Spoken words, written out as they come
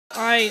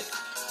Alright.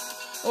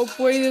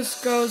 Hopefully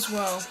this goes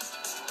well. What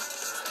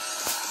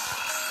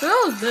the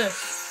hell is this?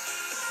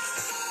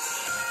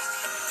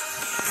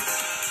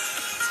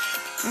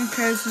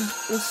 Okay,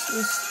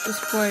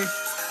 let's play.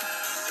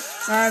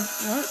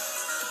 What?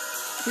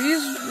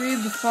 Please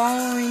read the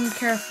following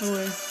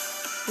carefully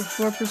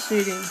before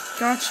proceeding.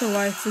 Gacha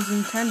Life is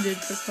intended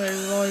for players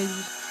of all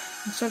ages,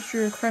 and such a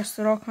request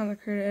that all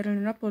content created, edited,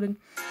 and uploaded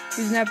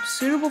is an app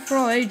suitable for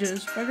all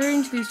ages. By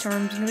agreeing to these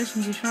terms and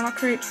conditions, you shall not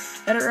create,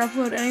 edit, or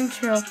upload any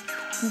material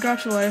from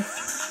Gacha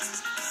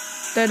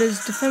Life that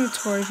is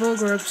defamatory,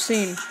 vulgar,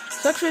 obscene,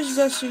 sexually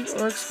suggestive,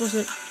 or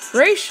explicit,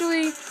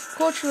 racially,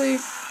 culturally,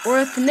 or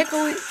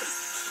ethnically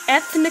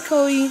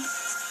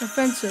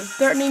offensive,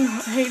 threatening,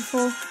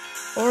 hateful,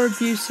 or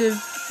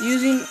abusive,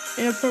 using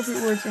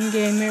inappropriate words in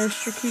game, may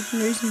restrict you from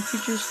using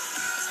features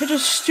such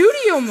as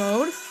studio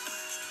mode.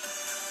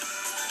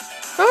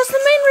 That was the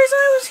main reason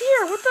I was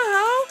here. What the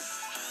hell?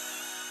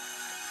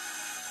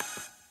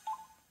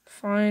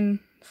 Fine.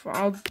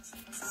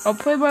 I'll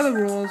play by the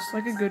rules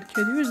like a good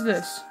kid. Who's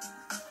this?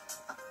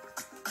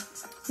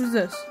 Who's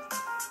this?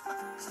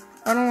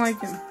 I don't like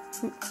him.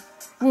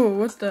 Whoa,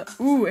 what the?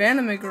 Ooh,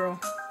 anime girl.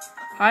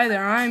 Hi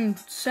there, I'm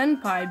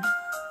Senpai.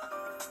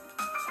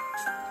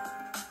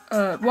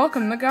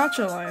 Welcome to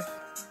Gacha Life.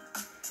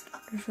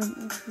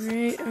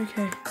 Create,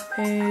 okay,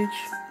 page.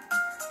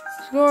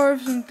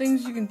 Scarves and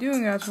things you can do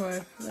in Gacha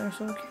Life. There are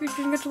several features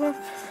in Gacha Life.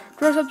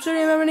 Dress up,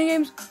 studio, have mini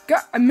games.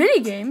 Mini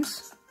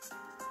games?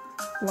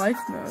 Life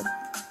mode.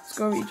 Let's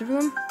go over each of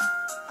them.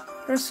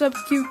 Dress up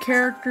cute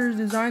characters,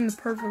 design the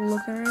perfect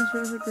look, and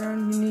dress up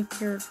around unique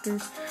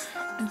characters.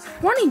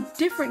 20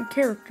 different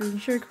characters and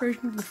share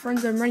creation with your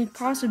friends have many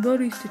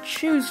possibilities to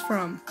choose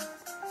from.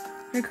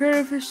 And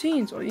creative for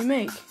scenes, what you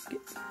make.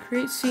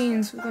 Create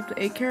scenes with up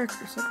to 8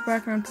 characters. Set up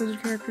background pose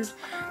characters.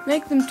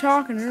 Make them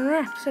talk and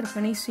interact. Set up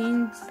any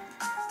scene.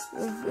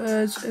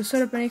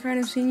 Set up any kind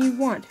of scene you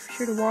want. Be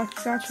sure to watch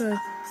Gacha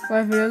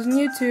Life videos on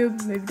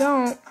YouTube. Maybe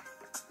don't.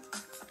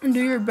 And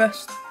do your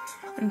best.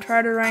 And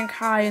try to rank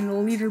high in the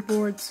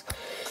leaderboards.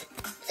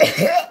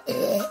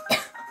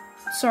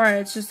 Sorry,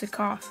 it's just a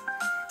cough.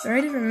 There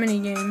are different mini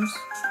games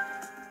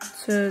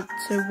to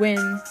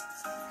win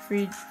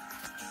free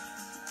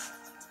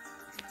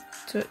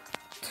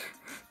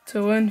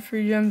to win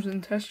free gems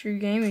and test your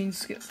gaming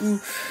skills.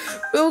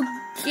 Will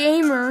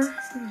Gamer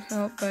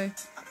help to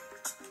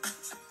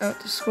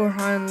score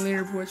high on the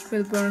leaderboards. Play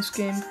the bonus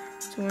game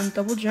to win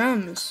double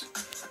gems.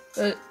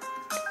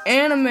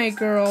 Anime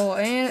girl.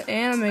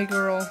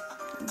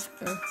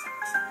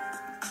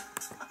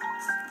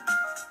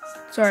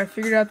 Sorry, I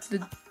figured out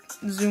the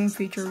Zoom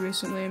feature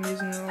recently. I'm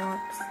using it a lot.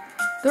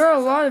 There are a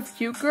lot of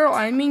cute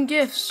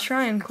gifts.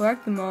 Try and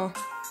collect them all.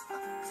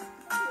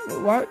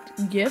 What?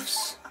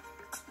 Gifts?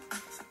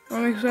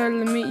 I'm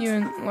excited to meet you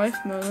in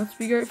life mode. Let's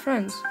be great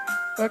friends.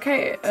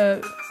 Okay,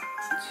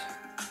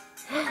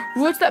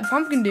 what's that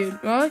pumpkin dude?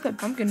 Oh, I like that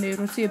pumpkin dude.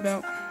 What's he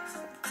about?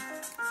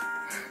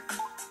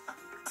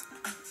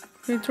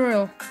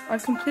 Tutorial.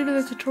 I've completed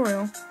the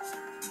tutorial.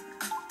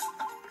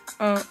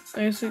 I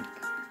guess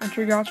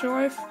enter Gacha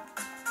Life.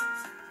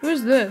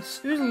 Who's this?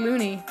 Who's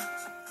Looney?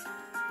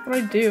 What do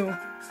I do?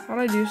 How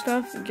do I do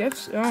stuff?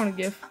 Gifts? I want a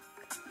gift.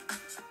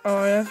 Oh,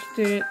 I have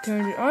to do it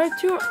 200. Oh, I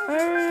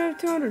already have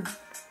 200.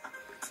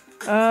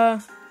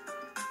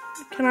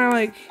 Can I,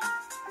 like,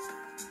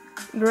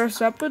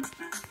 dress up with?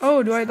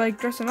 Oh, do I, like,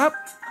 dress him up?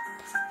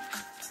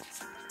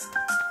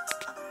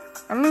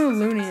 I don't know who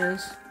Looney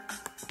is.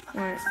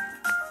 Wait.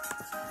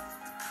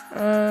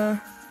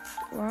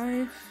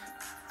 Life.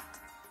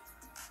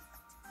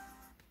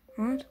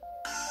 What?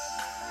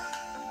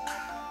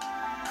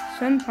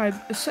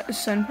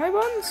 Senpai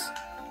buns?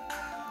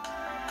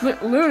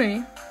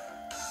 Looney?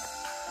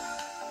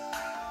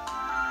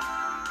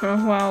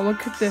 Oh wow,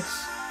 look at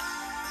this.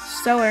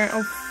 Stellar,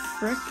 oh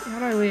frick, how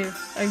do I leave?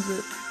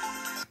 Exit.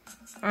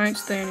 I ain't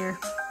staying here.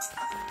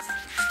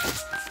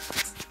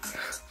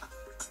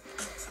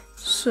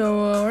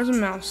 So, where's the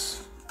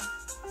mouse?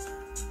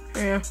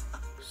 Yeah.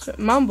 So,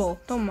 mumble,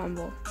 don't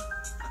mumble.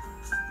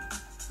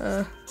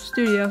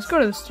 Studio, let's go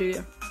to the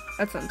studio.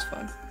 That sounds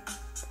fun.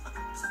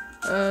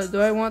 Do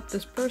I want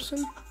this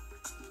person?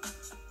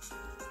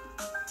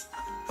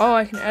 Oh,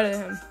 I can edit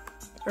him.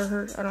 Or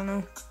her, I don't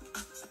know.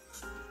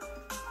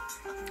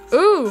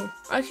 Ooh,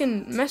 I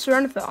can mess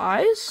around with the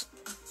eyes?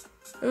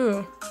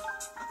 Ooh.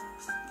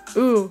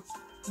 Ooh,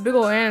 big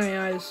ol' anime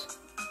eyes.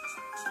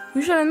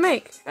 Who should I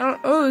make?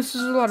 Oh, this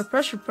is a lot of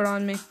pressure put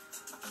on me.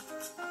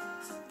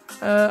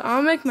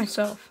 I'll make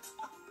myself.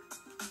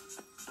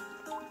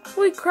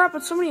 Holy crap,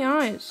 it's so many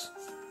eyes.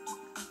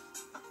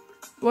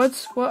 What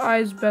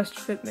eyes best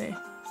fit me?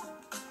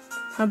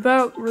 How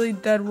about really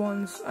dead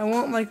ones? I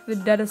want like the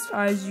deadest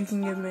eyes you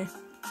can give me.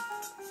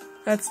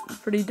 That's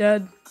pretty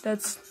dead.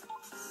 That's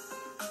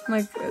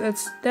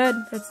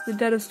dead. That's the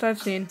deadest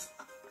I've seen.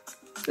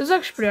 This is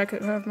actually pretty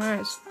accurate. I have my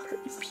eyes.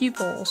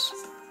 Pupils.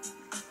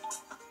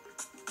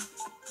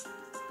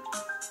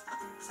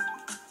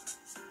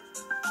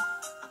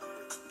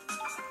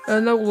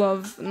 No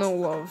love.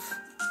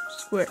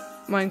 Squid.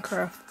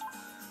 Minecraft.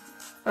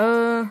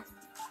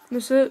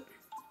 This it?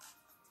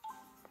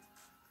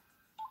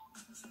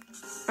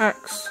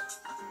 X.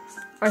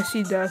 I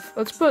see death.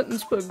 Let's put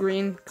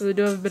green, because I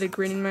do have a bit of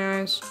green in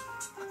my eyes.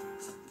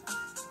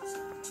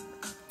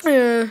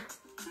 Yeah.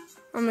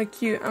 I'm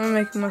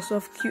making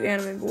myself a cute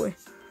anime boy.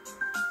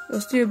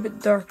 Let's do a bit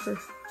darker.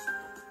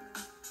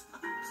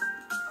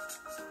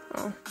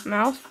 Oh,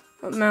 mouth?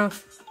 What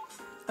mouth?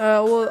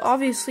 Well,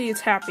 obviously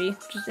it's happy,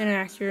 which is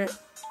inaccurate.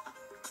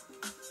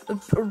 A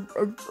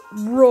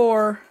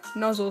roar.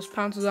 Nuzzles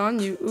pounces on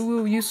you.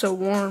 Ooh, you so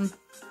warm.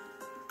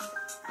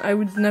 I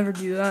would never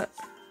do that.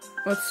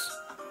 That's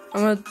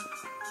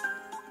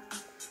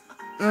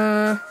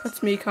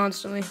me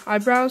constantly.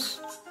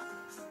 Eyebrows.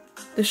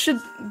 This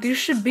should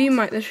be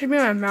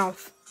my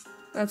mouth.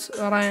 That's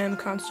what I am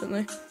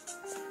constantly.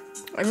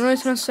 I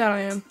realize how sad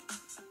I am.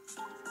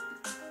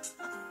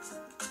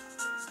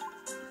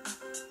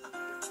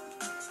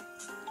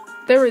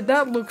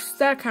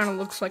 That kind of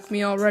looks like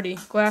me already.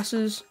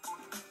 Glasses.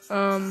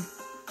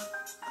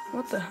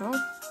 What the hell?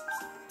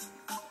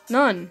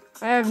 None.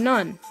 I have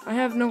none. I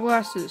have no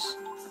glasses.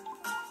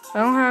 I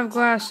don't have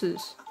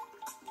glasses.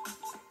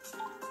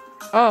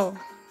 Oh.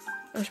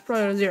 I should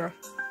probably have a 0.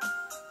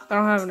 I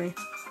don't have any.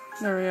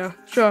 There we go.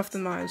 Show off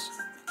the eyes.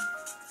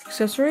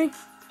 Accessory?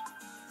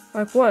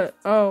 Like what?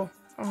 Oh.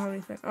 I don't have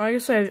anything. Oh, I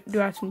guess I do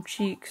have some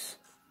cheeks.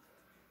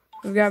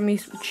 We've got me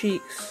some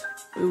cheeks.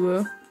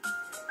 Ooh.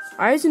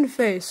 Eyes and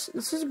face.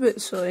 This is a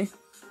bit silly.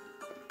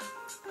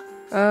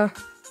 That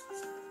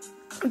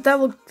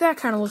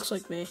kind of looks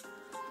like me.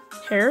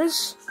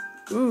 Hairs?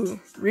 Ooh,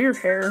 rear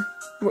hair.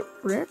 What?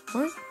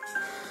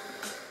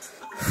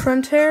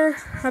 Front hair?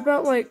 How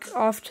about like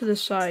off to the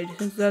side?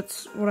 Since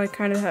that's what I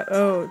kind of have.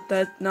 Oh,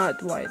 that's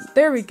not white.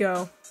 There we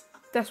go.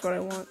 That's what I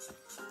want.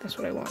 That's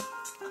what I want.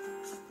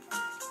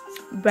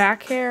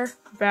 Back hair.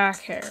 Back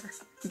hair.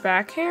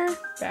 Back hair.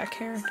 Back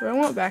hair. Do I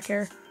want back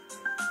hair?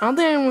 I don't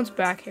think anyone wants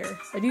back hair.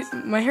 I do.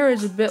 My hair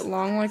is a bit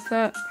long like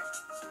that.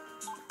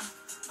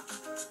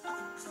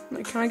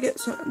 Like, can I get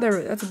some?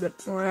 There, that's a bit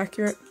more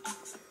accurate.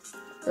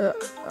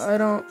 I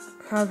don't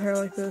have hair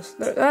like this.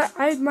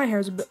 My hair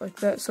is a bit like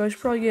that, so I should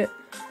probably get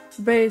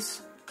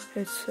base.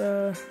 It's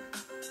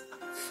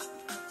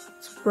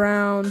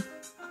brown.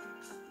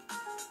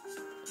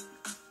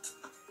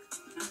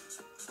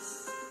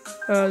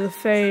 The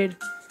fade,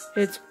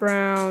 it's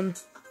brown.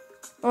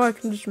 Oh, I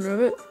can just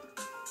remove it.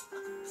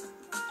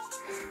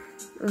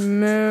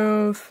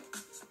 Remove.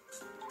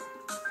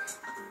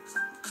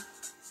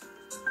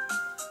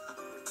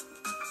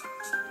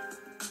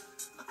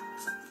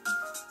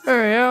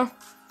 There we go.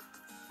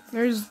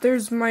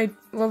 There's my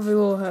lovely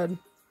little head.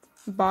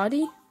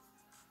 Body?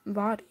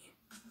 Body.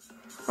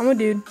 I'm a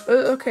dude.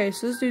 Okay,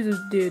 so this dude's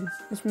a dude.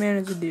 This man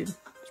is a dude.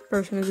 This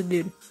person is a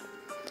dude.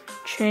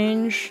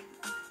 Change,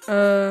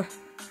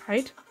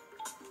 height?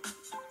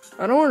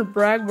 I don't want to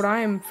brag, but I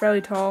am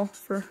fairly tall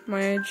for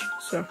my age,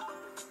 so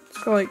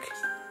let's go like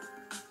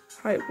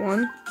height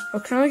 1. Oh,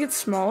 can I make it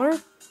smaller?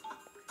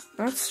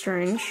 That's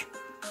strange.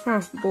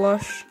 Huh,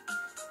 blush.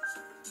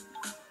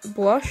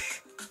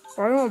 Blush?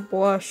 Why do I want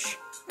blush?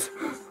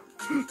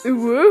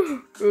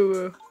 Ooh,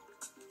 ooh.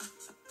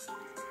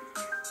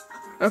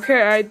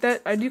 Okay,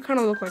 I do kind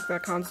of look like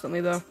that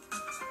constantly though.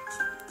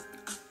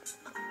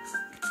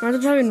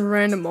 Imagine having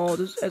random mold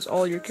as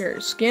all your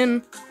characters.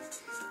 Skin,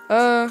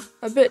 a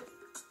bit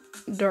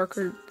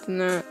darker than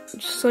that.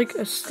 Just like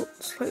a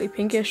slightly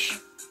pinkish.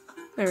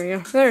 There we go.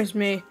 There's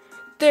me.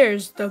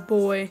 There's the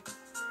boy.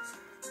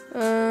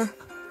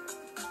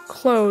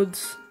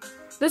 Clothes.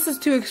 This is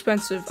too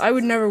expensive. I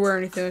would never wear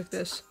anything like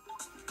this.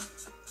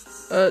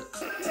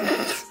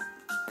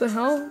 The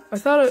hell? I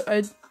thought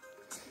I'd.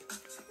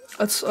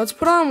 Let's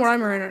put on what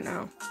I'm wearing right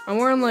now. I'm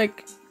wearing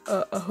like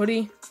a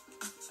hoodie.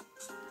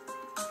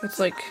 It's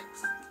like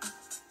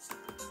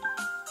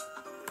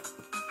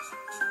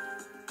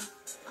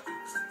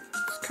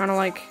it's kind of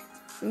like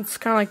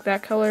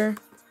that color.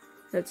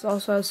 It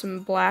also has some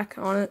black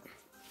on it.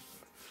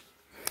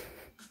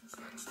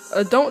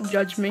 Don't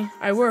judge me.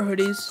 I wear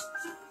hoodies.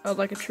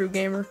 Like a true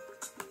gamer.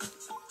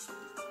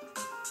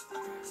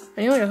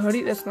 And you like a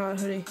hoodie? That's not a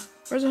hoodie.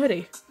 Where's a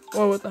hoodie?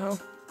 Whoa, what the hell?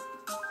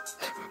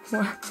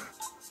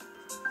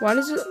 Why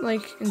does it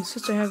like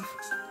insist I have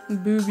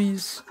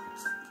boobies?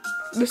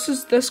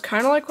 This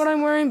kind of like what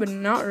I'm wearing, but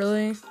not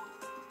really.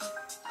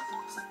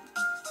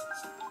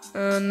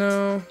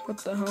 No. What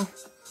the hell?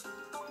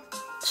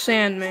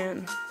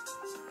 Sandman.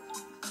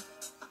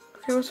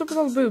 Okay, what's up with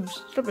all the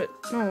boobs? Stop it.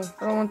 No,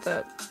 I don't want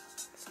that.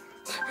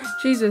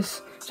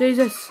 Jesus.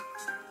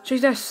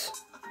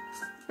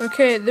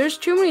 Okay, there's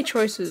too many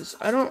choices.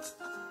 I don't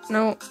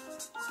know.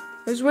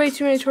 There's way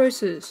too many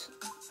choices.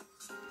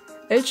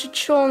 It should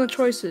chill on the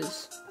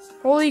choices.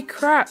 Holy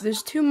crap,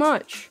 there's too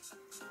much.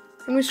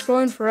 I'm gonna be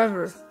scrolling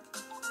forever.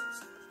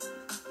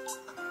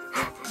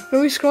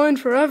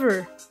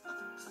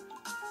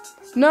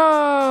 No,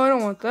 I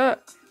don't want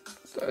that.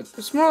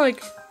 It's more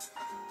like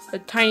a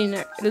tiny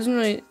neck. It doesn't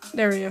really.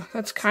 There we go.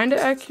 That's kind of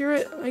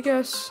accurate, I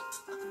guess.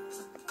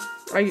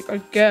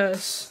 I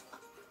guess.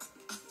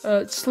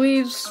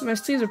 Sleeves. My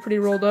sleeves are pretty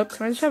rolled up.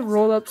 Can I just have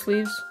rolled up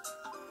sleeves?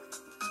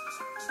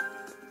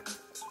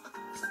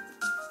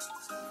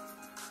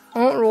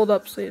 I want rolled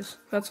up sleeves.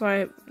 That's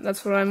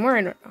what I'm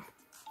wearing right now.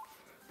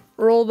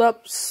 Rolled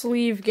up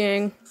sleeve,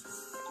 gang.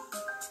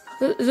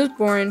 Is this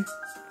boring?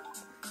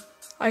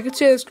 I could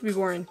say this could be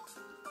boring.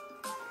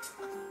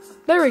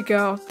 There we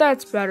go.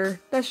 That's better.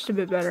 That's just a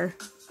bit better.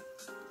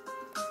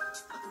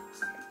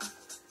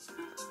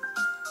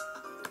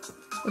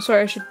 I'm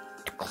sorry, I should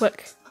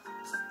click.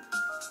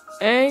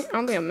 I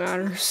don't think it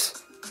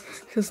matters.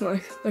 Cause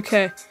like,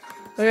 okay.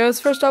 Let's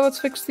first off, let's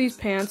fix these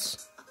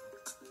pants.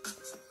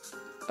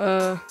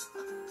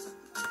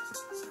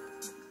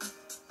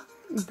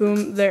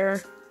 Boom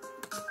there.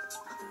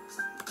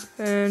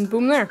 And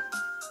boom there.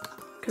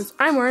 Cause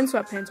I'm wearing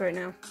sweatpants right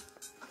now.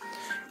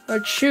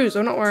 Shoes,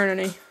 I'm not wearing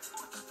any.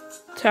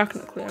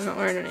 Technically, I'm not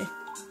wearing any.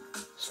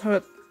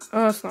 So,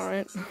 oh, that's not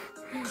right.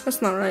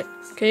 That's not right.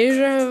 Okay,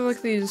 usually I have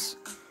like these,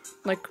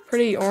 like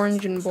pretty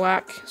orange and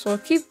black. So I'll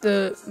keep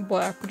the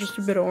black with just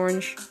a bit of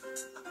orange.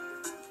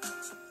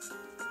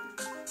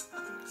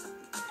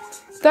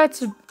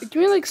 Give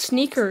me like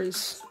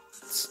sneakers.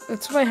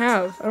 That's what I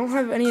have. I don't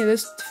have any of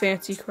this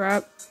fancy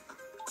crap.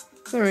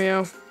 There we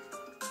go.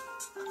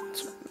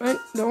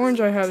 The orange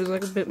I have is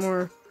like a bit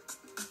more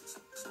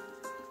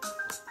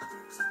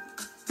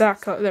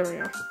that color. There we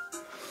go.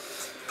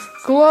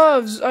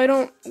 Gloves. I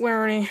don't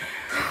wear any.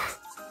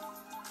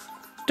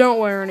 Don't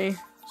wear any.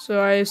 So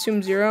I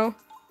assume 0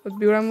 would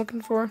be what I'm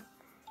looking for.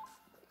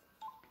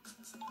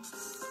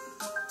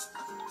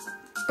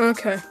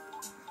 Okay.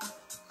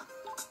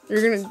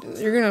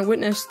 You're gonna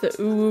witness the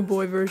ooh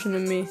boy version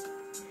of me.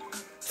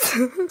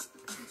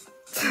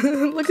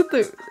 Look at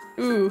the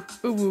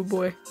ooh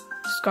boy.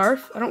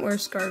 Scarf? I don't wear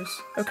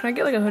scarves. Oh, can I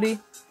get like a hoodie?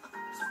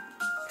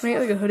 Can I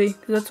get like a hoodie?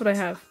 Because that's what I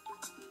have.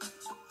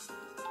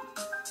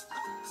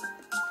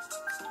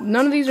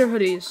 None of these are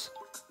hoodies.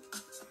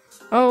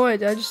 Oh wait,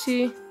 did I just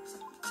see?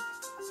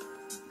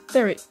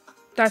 There we go.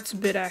 That's a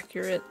bit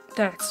accurate.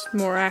 That's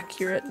more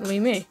accurately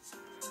me.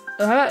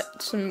 I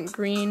got some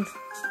green.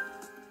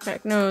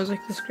 Heck no, it was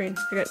like this green.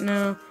 I got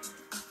no.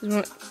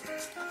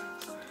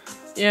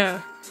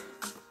 Yeah.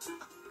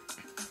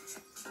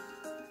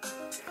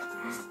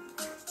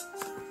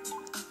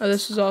 Oh,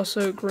 this is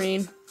also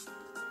green.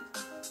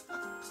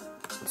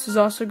 This is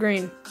also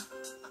green.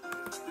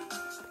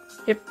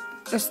 Yep,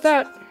 that's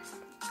that.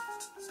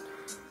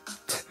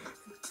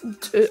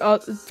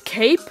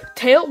 Cape?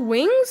 Tail?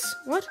 Wings?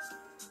 What?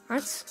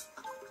 That's...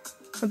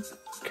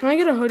 can I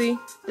get a hoodie?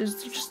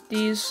 Is there just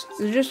these?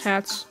 They're just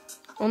hats.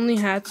 Only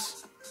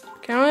hats.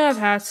 Can I only have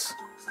hats?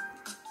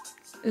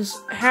 Is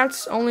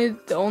hats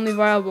the only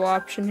viable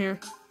option here?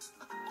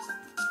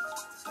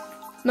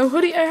 No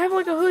hoodie? I have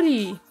like a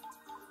hoodie.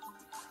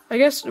 I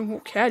guess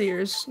cat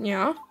ears,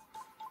 yeah.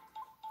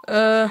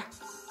 I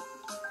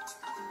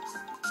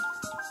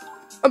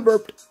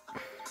burped.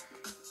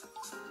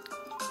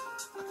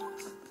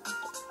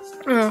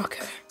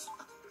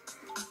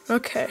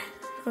 Okay.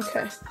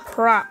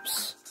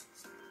 Props.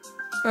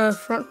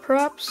 Front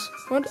props?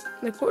 What?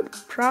 Like, what would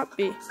prop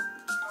be?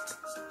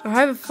 I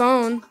have a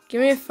phone.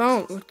 Give me a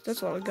phone.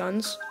 That's a lot of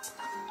guns.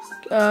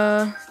 Do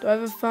I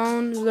have a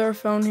phone? Is there a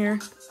phone here?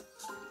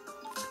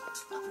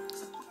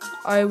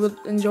 I would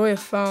enjoy a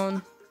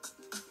phone.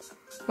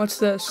 What's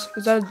this?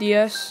 Is that a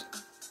DS?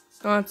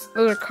 No,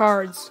 those are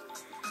cards.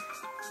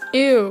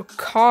 Ew,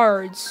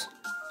 cards.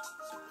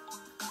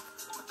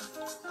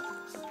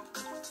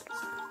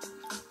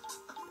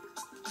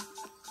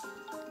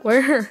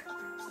 Where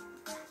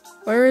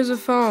is a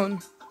phone?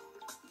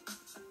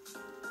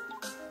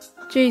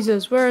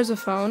 Jesus, where is a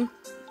phone?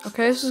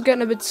 Okay, this is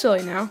getting a bit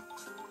silly now.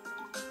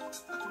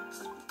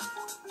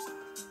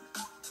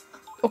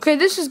 Okay,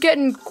 this is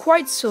getting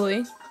quite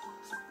silly.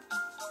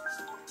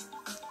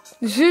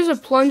 Here's a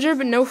plunger,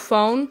 but no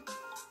phone.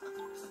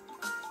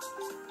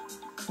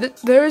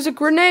 There is a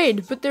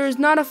grenade, but there is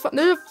not a phone.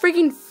 There's a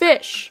freaking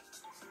fish.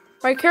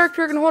 My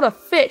character can hold a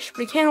fish,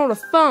 but he can't hold a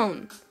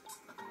phone.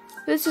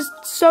 This is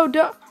so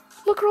dumb.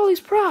 Look at all these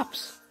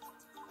props.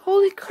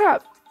 Holy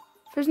crap.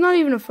 If there's not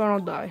even a phone, I'll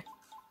die.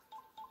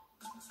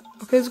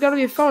 Okay, there's gotta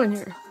be a phone in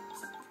here.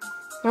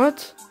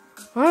 What?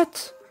 Oh,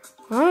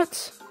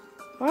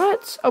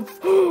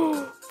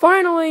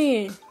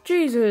 finally!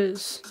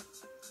 Jesus.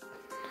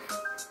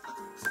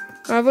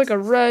 I have like a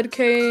red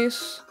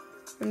case,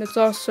 and it's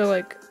also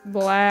like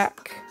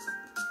black.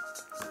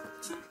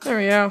 There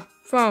we go.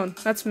 Phone.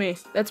 That's me.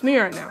 That's me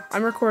right now.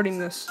 I'm recording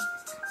this.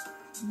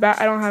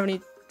 I don't have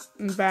any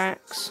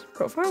backs.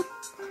 Profile?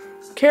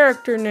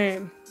 Character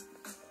name.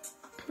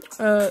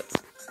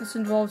 This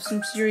involves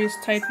some serious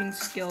typing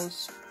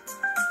skills.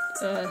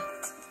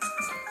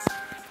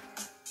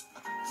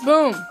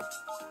 Boom!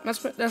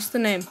 That's the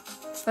name.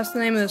 That's the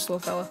name of this little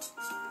fella.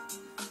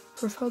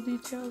 Profile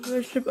details,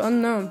 relationship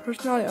unknown,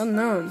 personality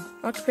unknown,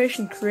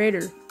 occupation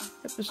creator.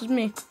 Yep, this is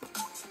me.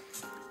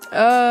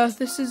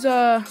 This is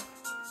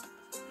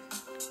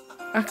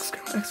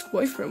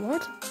ex-boyfriend.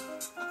 What?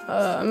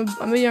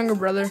 I'm a younger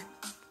brother.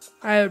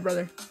 I have a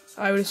brother.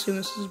 I would assume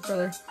this is his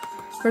brother.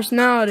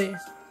 Personality.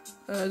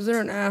 Is there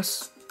an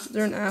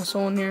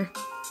asshole in here?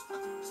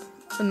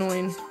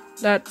 Annoying.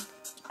 That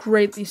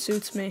greatly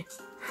suits me.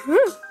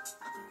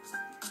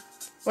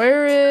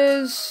 Where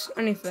is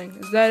anything?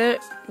 Is that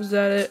it? Is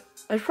that it?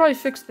 I should probably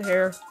fix the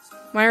hair.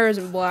 My hair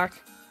isn't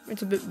black.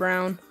 It's a bit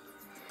brown.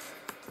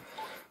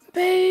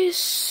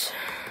 Base.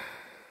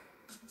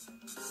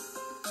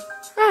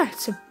 Ah,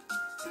 it's a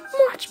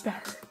much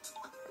better.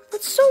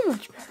 That's so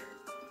much better.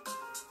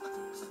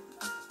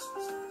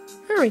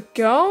 There we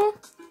go.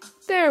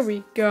 There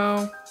we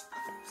go.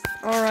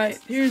 Alright,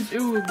 here's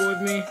Ooh Boy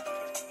with me.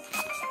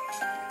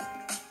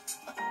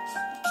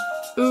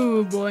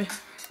 Ooh boy.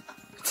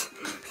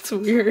 It's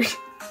weird.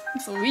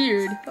 It's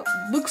weird. That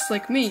looks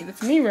like me.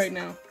 That's me right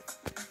now.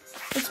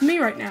 That's me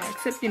right now,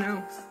 except, you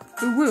know,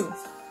 ooh woo.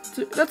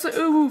 That's an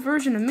ooh woo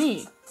version of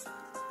me.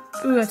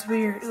 Ooh, that's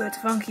weird. Ooh, that's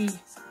funky.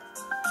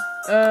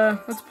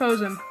 Let's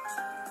pose him.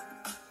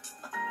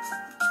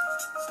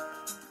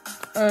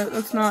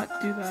 Let's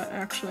not do that,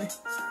 actually.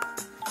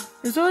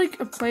 Is there, like,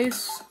 a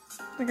place,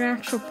 like an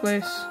actual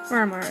place?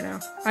 Where am I right now?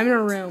 I'm in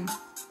a room.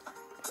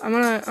 I'm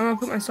gonna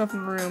put myself in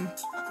a room.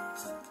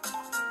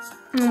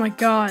 Oh my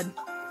god.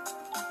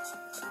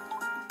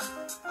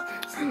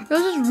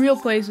 Those are just real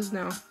places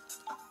now.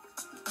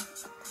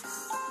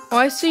 Oh,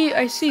 I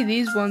see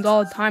these ones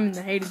all the time in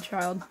the Hated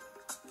Child.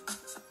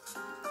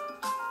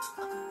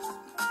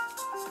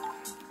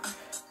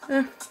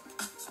 There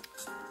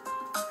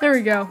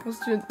we go. Let's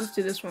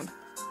do this one.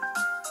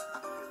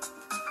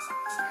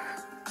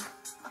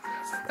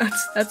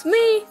 That's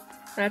me.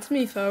 That's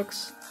me,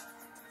 folks.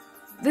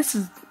 This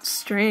is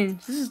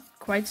strange. This is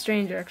quite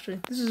strange, actually.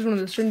 This is one of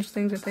the strangest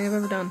things I think I've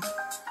ever done,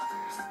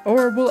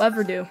 or will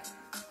ever do.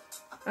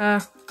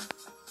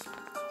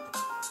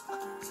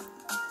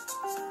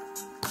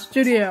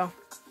 Studio.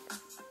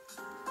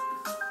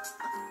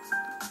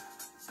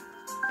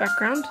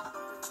 Background.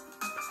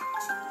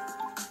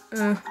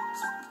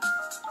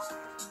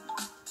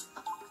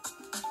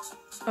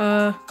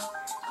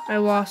 I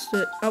lost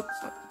it. Oh,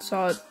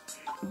 saw it.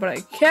 But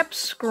I kept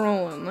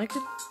scrolling like a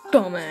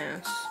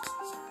dumbass.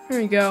 There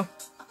we go.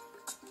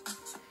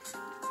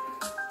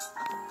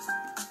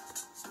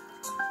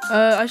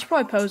 I should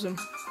probably pose him.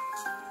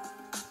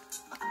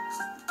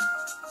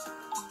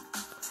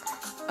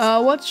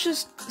 What's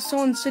just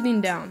someone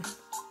sitting down?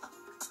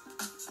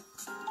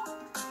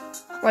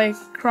 Like,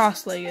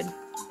 cross-legged.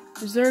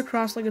 Is there a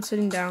cross-legged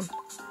sitting down?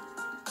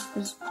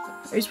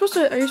 Are you supposed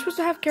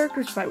to have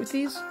characters fight with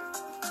these?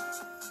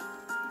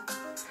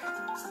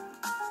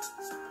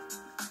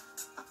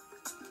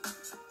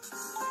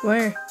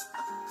 Where?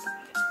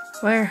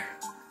 Where?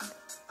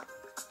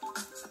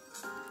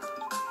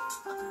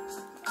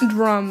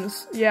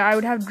 Drums. Yeah, I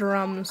would have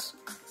drums.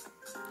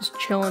 Just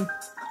chilling.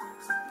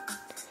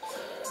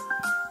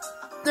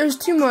 There's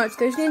too much.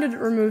 They just need to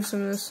remove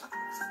some of this.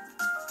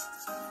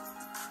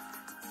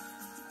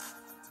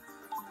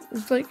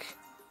 It's like...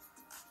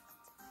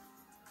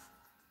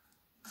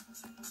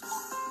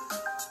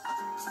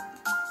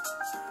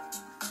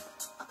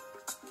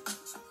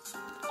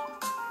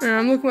 Yeah,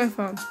 I'm looking at my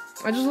phone.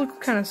 I just look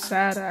kind of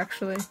sad,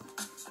 actually.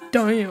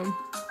 Damn.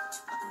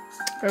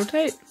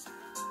 Rotate.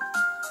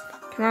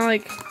 Can I,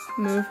 like,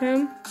 move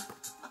him?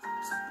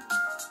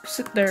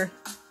 Sit there.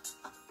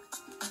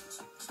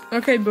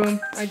 Okay, boom.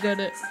 I did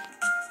it.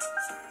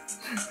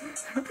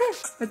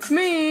 That's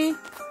me.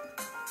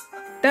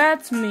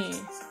 That's me.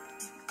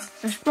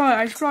 I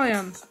should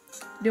probably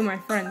do my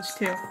friends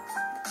too.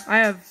 I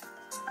have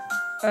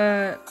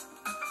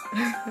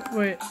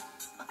wait.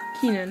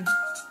 Keenan.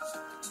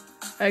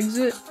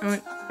 Exit.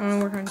 I wanna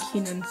work on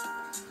Keenan.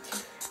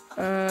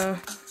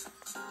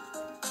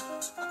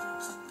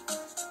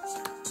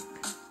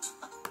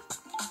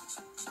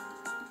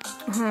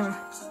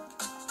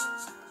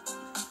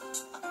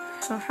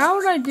 So how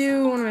would I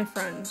do one of my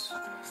friends?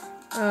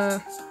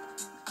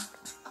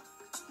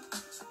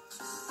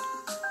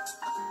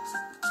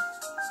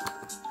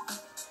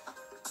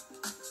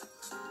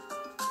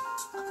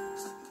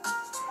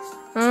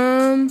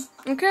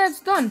 Okay, it's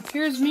done.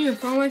 Here's me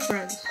with all my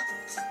friends.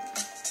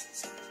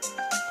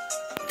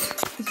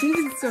 This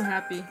music's so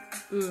happy.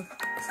 Ooh.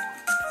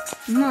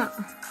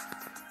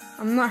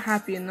 I'm not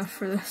happy enough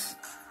for this.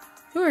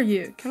 Who are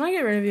you? Can I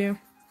get rid of you?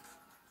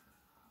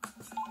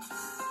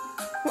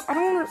 Well, I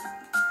don't wanna...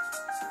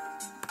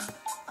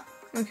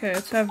 Okay,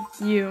 let's have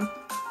you.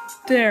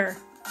 There.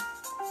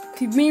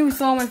 Keep me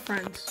with all my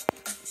friends.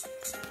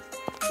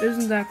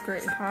 Isn't that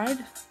great? Hide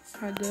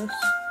this.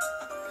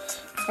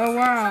 Oh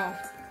wow.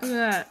 Look at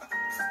that.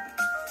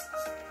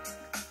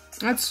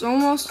 It's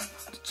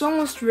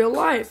almost real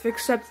life,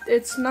 except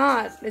it's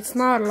not. It's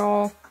not at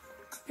all.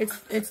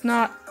 It's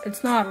not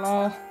at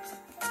all.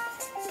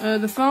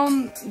 The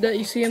phone that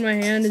you see in my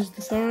hand is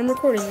the phone I'm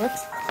recording with.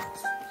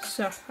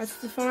 So that's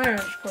the phone I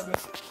record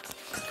with.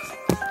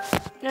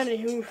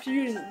 Anywho, if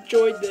you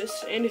enjoyed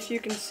this, and if you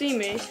can see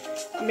me,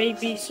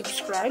 maybe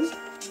subscribe,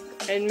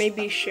 and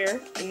maybe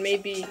share, and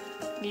maybe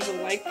leave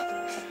a like,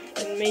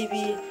 and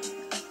maybe,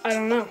 I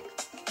don't know.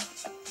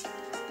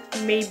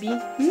 Maybe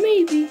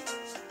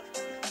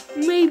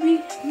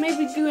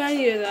do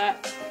any of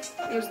that,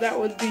 because that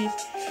would be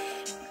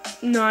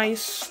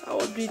nice. That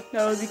would be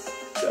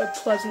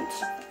pleasant.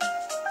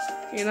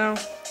 You know,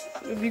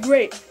 it would be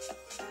great.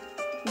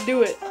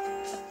 Do it.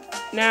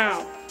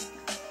 Now.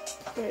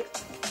 Wait.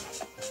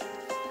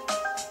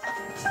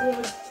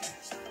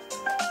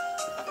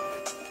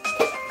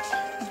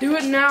 Do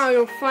it now,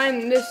 you'll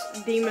find this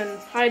demon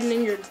hiding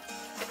in your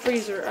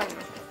freezer. I don't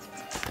know.